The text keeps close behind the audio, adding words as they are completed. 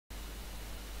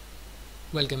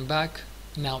Welcome back.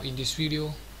 Now in this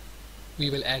video we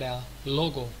will add a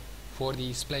logo for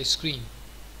the splash screen.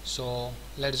 So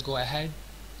let's go ahead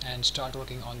and start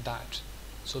working on that.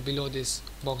 So below this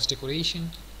box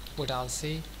decoration, what I'll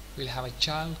say, we'll have a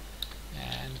child,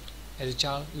 and as a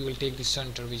child we will take the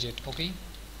center widget, okay,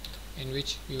 in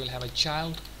which we will have a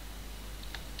child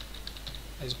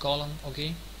as a column,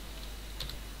 okay.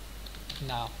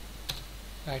 Now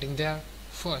right in there,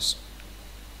 first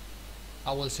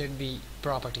I will set the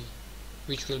property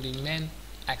which will be main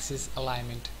axis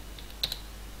alignment,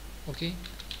 okay.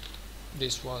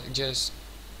 This will just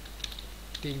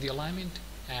take the alignment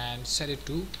and set it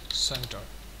to center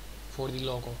for the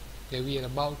logo that we are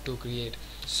about to create.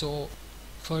 So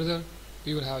further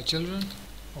we will have children,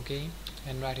 okay,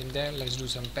 and right in there let's do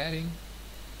some padding.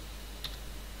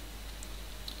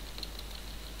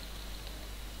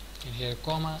 In here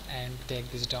comma, and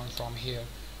take this down from here.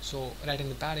 So right in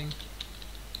the padding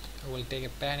I will take a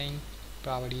padding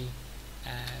property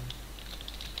and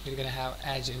we're gonna have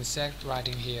edge insect right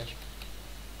in here.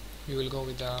 We will go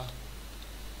with the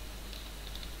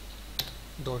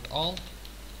dot all.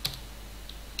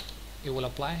 It will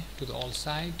apply to the all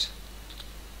side.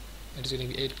 It's going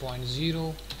to be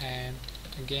 8.0, and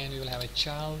again we will have a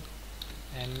child,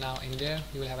 and now in there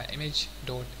we will have an image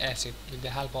dot asset. With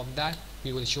the help of that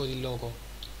we will show the logo,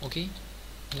 okay.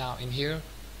 Now in here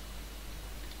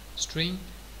string,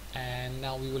 and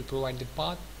now we will provide the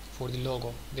path for the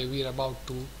logo that we are about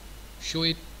to show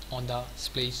it on the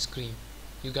splash screen.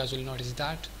 You guys will notice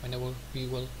that whenever we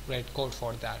will write code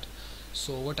for that.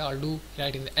 So what I'll do,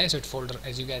 right in the asset folder,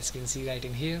 as you guys can see right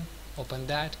in here, open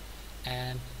that,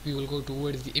 and we will go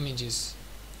towards the images,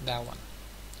 that one,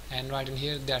 and right in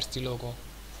here that's the logo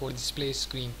for the splash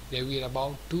screen that we are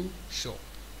about to show.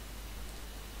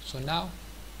 So now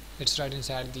it's right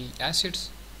inside the assets.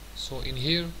 So in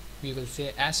here we will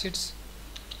say assets,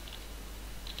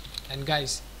 and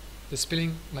guys the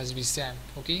spelling must be same,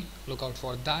 okay, look out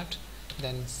for that.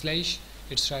 Then slash,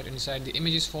 it's right inside the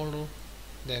images folder,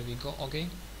 there we go, okay.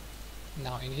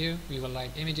 Now in here we will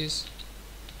write images,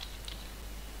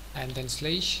 and then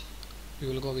slash, we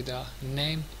will go with the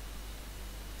name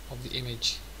of the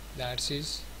image, that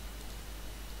is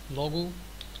logo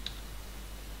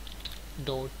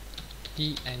dot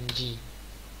png,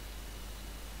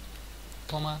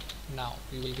 comma. Now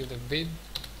we will give the width,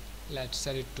 let's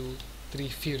set it to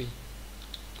 350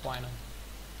 point.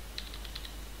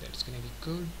 That's gonna be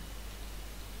good.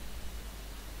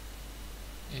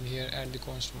 In here add the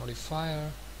constant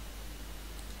modifier,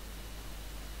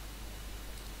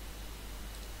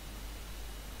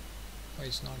 why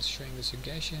it's not showing the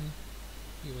suggestion,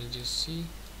 you will just see,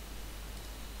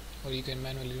 or you can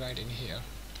manually write in here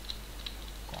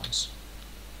const,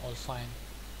 all fine.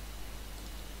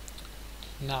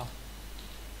 Now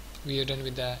we are done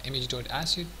with the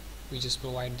image.asset. We just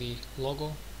provide the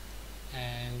logo,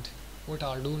 and what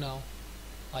I'll do now,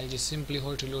 I'll just simply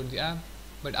hot reload the app,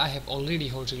 but I have already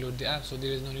hot reload the app, so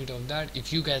there is no need of that.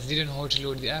 If you guys didn't hot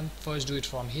reload the app, first do it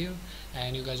from here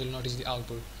and you guys will notice the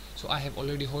output. So I have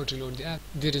already hot reload the app,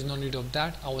 there is no need of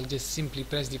that. I will just simply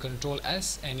press the Ctrl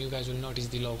S and you guys will notice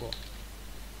the logo.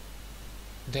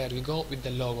 There we go with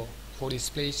the logo for the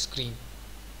splash screen.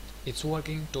 It's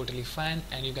working totally fine,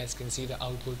 and you guys can see the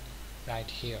output right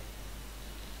here.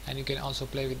 And you can also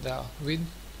play with the width.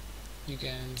 You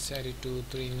can set it to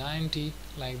 390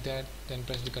 like that, then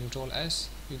press the Ctrl S,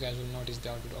 you guys will notice the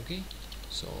output, okay.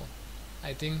 So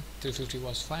I think 350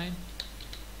 was fine,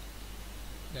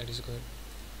 that is good.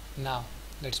 Now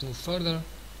let's move further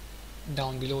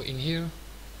down below. In here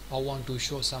I want to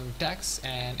show some text,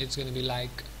 and it's going to be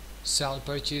like sell,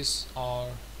 purchase, or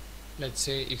let's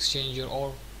say exchange your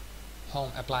or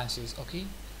home appliances, okay.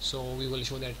 So we will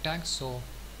show that text. So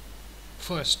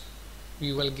first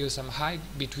we will give some height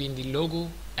between the logo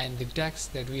and the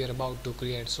text that we are about to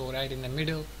create. So right in the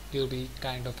middle there will be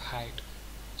kind of height.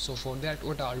 So for that,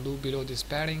 what I'll do, below this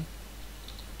padding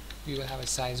we will have a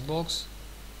size box,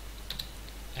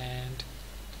 and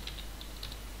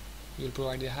we will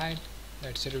provide the height,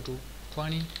 let's set it to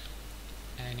 20,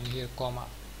 and in here comma.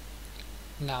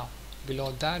 Now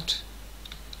below that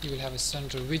you will have a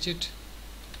center widget,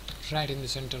 right in the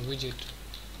center widget,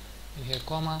 in here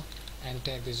comma, and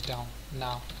take this down.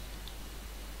 Now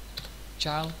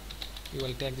child, you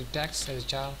will take the text as a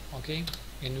child, okay,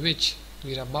 in which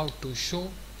we are about to show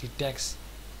the text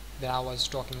that I was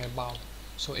talking about.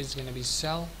 So it's gonna be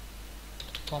sell,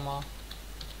 comma,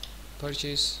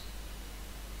 purchase,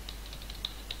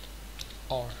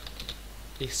 or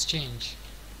exchange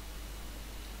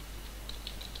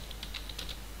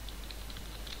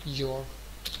your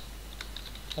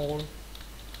all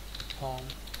home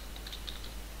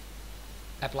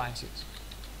appliances.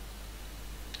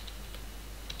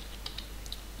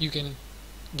 You can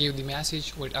give the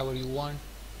message whatever you want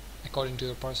according to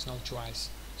your personal choice.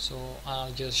 So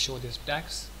I'll just show this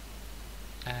text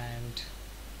and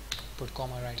put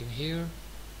comma right in here,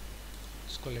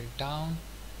 scroll it down.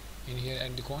 In here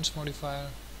add the const modifier,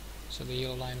 so the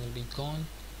yellow line will be gone.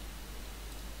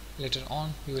 Later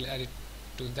on we will add it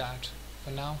to that.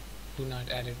 For now do not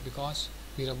add it because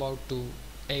we are about to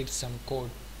add some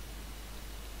code.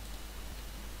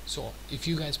 So if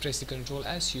you guys press the Ctrl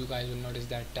S, you guys will notice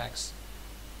that text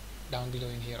down below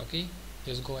in here. Okay,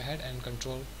 just go ahead and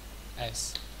Ctrl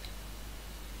S.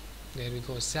 There we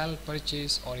go, sell,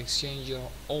 purchase or exchange your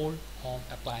old home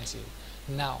appliances.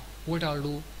 Now what I'll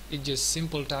do is just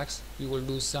simple text. We will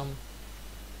do some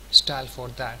style for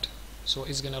that, so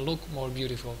it's gonna look more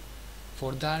beautiful.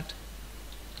 For that,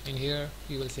 in here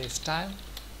you will say style,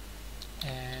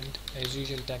 and as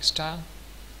usual text style.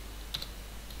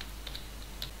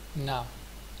 Now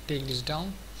take this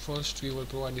down. First we will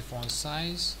provide the font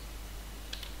size.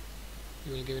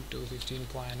 We will give it to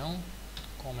 15.0,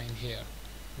 comma in here.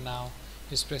 Now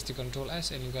just press the Ctrl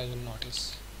S and you guys will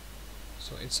notice,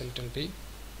 so it's a little big.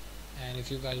 And if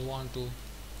you guys want to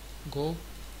go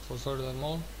for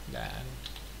furthermore, then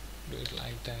do it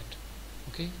like that.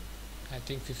 Okay, I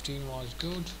think 15 was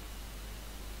good.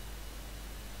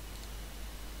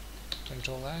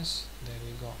 Ctrl S, there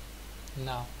we go.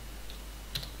 Now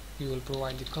we will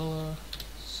provide the color,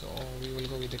 so we will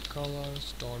go with the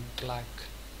colors dot black,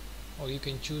 or you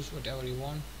can choose whatever you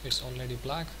want. It's already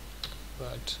black,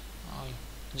 but I'll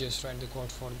just write the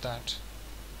code for that.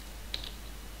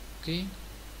 Okay,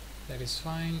 that is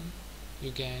fine.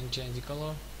 You can change the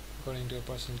color according to your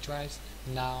personal choice.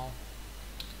 Now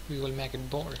we will make it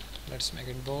bold. Let's make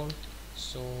it bold.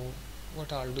 So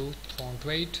what I'll do, font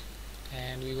weight,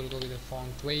 and we will go with the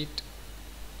font weight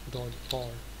dot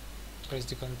bold. Press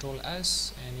the Ctrl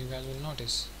S and you guys will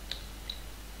notice.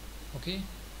 Okay,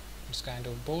 it's kind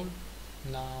of bold.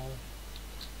 Now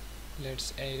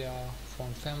let's add a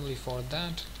font family for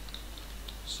that.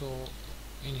 So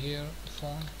in here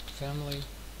font family,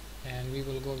 and we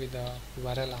will go with the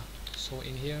Varela. So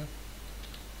in here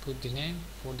put the name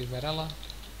for the Varela,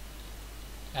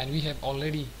 and we have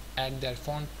already add that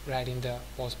font right in the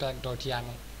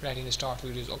postpack.yaml, right in the start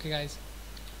videos. Okay guys,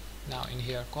 now in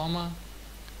here comma,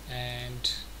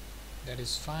 and that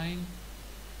is fine.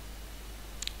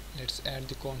 Let's add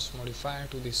the const modifier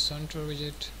to the center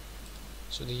widget,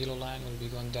 so the yellow line will be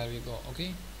gone. There we go.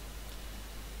 Okay,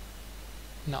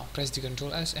 now press the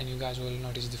Ctrl S and you guys will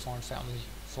notice the font family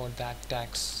for that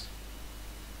text.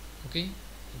 Okay,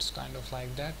 it's kind of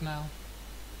like that now.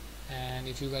 And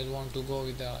if you guys want to go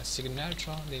with the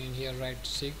signature, then in here write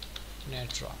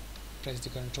signature, press the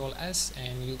Ctrl S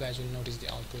and you guys will notice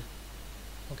the output.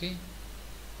 Okay,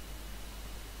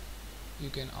 you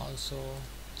can also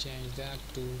change that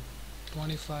to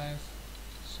 25,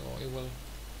 so it will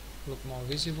look more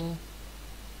visible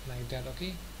like that.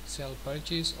 Okay, sell,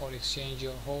 purchase or exchange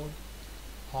your whole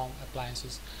home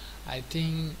appliances. I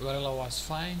think Varela was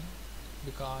fine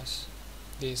because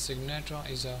the signature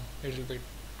is a little bit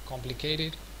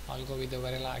complicated. I'll go with the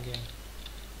Varela again.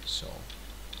 So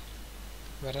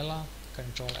Varela,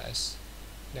 Ctrl S,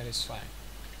 that is fine.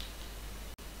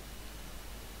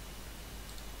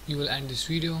 You will end this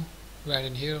video right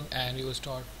in here and you will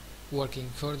start working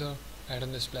further right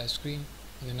on the splash screen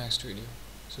in the next video.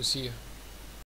 So see you.